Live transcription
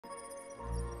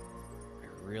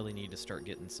really need to start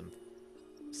getting something.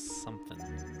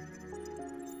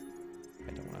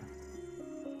 I don't wanna.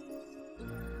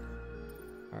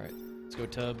 Alright, let's go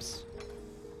Tubbs.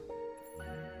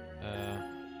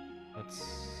 Let's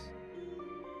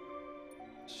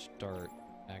start,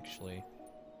 actually.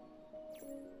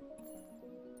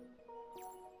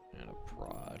 And a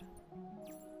prod.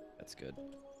 That's good.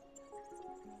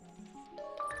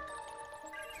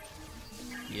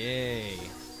 Yay!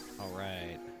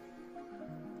 Alright.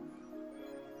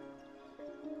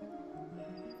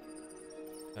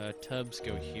 Tubbs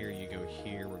go here, you go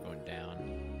here, we're going down.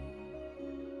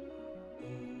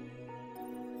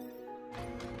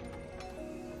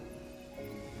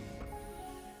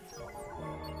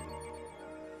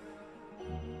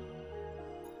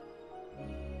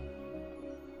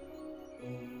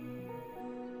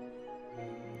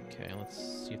 Okay, let's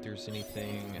see if there's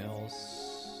anything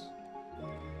else.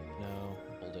 No,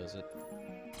 bulldoze it.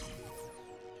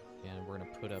 And we're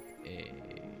gonna put up a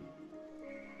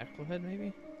tactical head,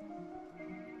 maybe?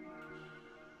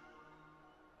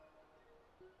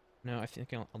 No, I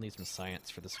think I'll need some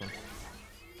science for this one.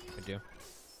 I do.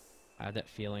 I have that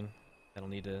feeling that I'll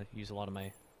need to use a lot of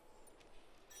my...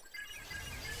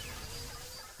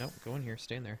 Nope, go in here,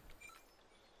 stay in there.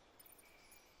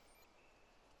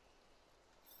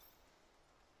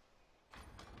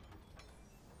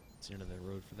 It's the end of the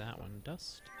road for that one.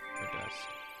 Dust? No dust.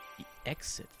 The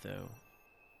exit, though.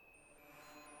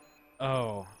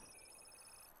 Oh.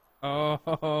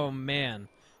 Oh, man.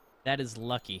 That is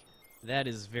lucky. That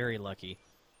is very lucky.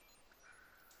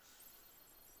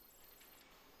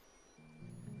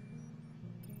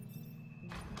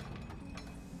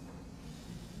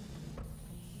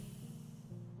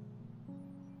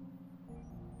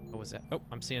 What was that? Oh,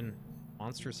 I'm seeing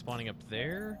monsters spawning up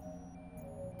there.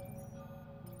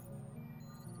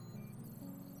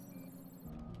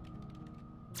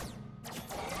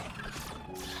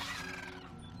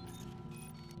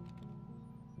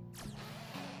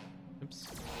 Oops.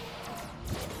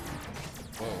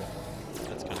 Whoa,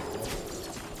 that's kind of cool.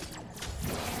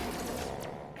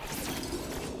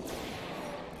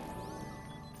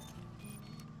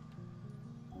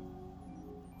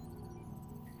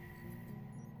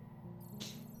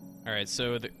 All right,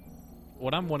 so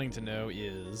what I'm wanting to know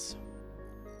is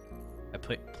I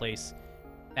place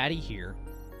Fatty here,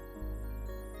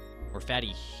 or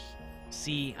Fatty.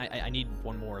 See, I need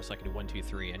one more so I can do 1, 2,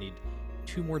 3. I need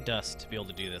 2 more dust to be able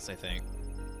to do this, I think.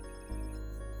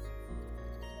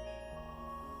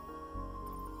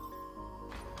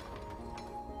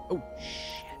 Oh,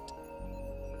 shit.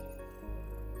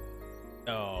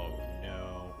 Oh,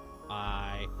 no.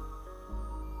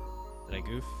 Did I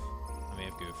goof? I may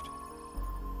have goofed.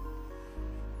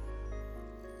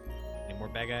 Any more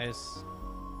bad guys?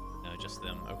 No, just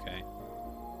them. Okay.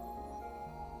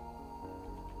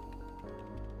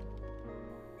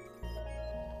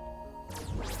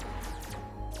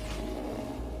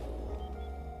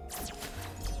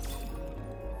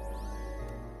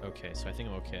 Okay, so I think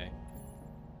I'm okay.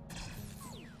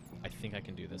 I think I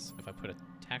can do this. If I put a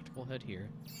tactical head here.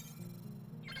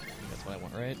 That's what I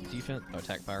want, right? Defense? Oh,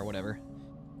 attack fire, whatever.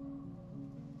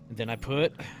 And then I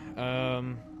put,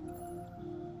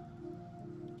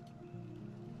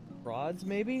 rods,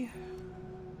 maybe?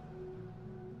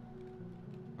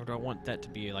 Or do I want that to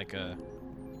be like a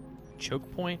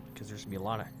choke point? Because there's gonna be a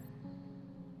lot of...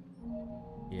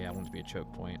 Yeah, I want it to be a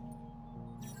choke point.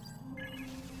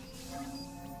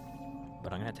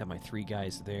 But I'm gonna have to have my 3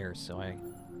 guys there, so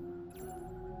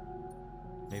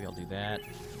maybe I'll do that.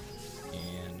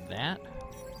 And that.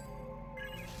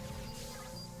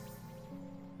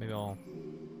 Maybe I'll...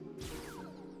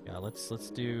 Yeah, let's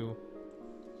do...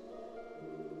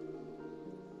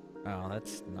 Oh,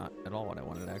 that's not at all what I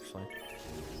wanted, actually.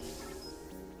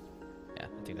 Yeah,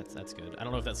 I think that's good. I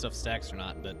don't know if that stuff stacks or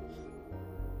not, but...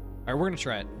 Alright, we're gonna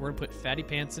try it. We're gonna put Fatty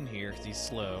Pants in here, because he's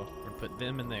slow. We're gonna put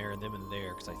them in there and them in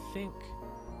there, because I think...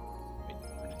 Wait,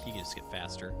 or did he just get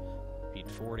faster? Speed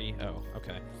 40. Oh,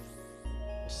 okay.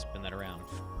 We'll spin that around.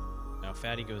 Now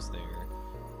Fatty goes there.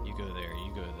 You go there.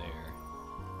 You go there.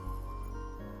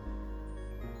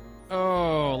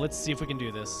 Oh, let's see if we can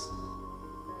do this.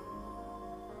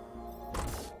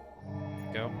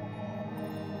 Go.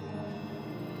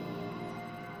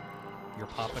 You're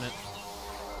popping it.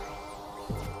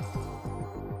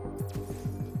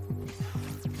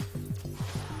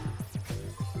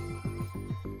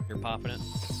 You're popping it.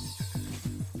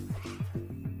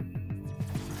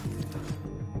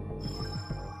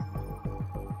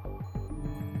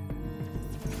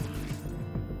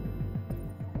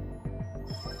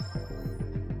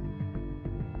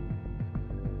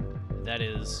 That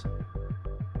is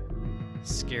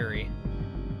scary.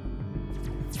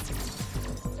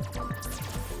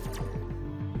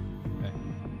 Okay.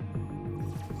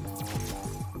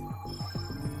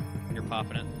 You're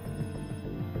popping it.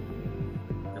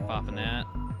 You're popping that.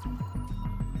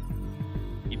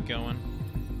 Keep going.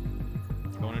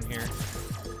 Going in here.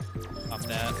 Pop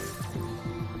that.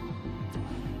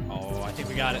 Oh, I think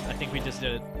we got it. I think we just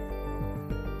did it.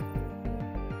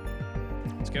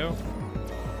 Let's go.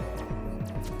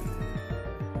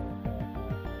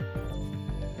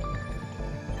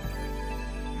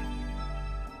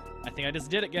 I think I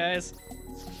just did it, guys.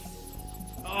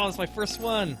 Oh, it's my first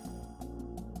one.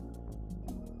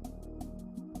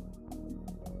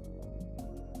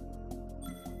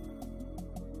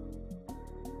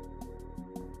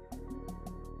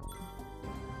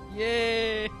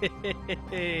 Yay!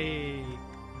 I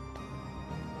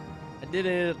did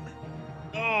it.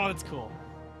 Oh, that's cool.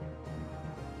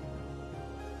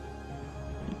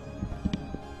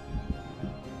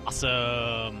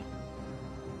 Awesome.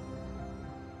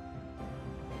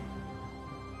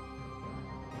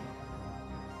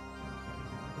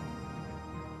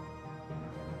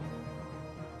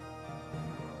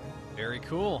 Very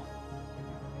cool.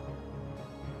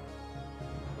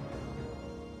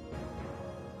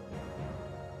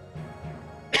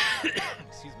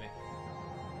 Excuse me.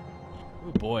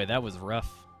 Oh boy, that was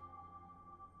rough.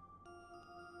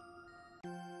 The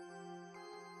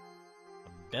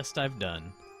best I've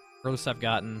done. Gross I've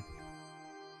gotten.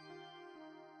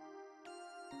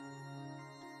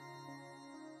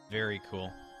 Very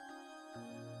cool.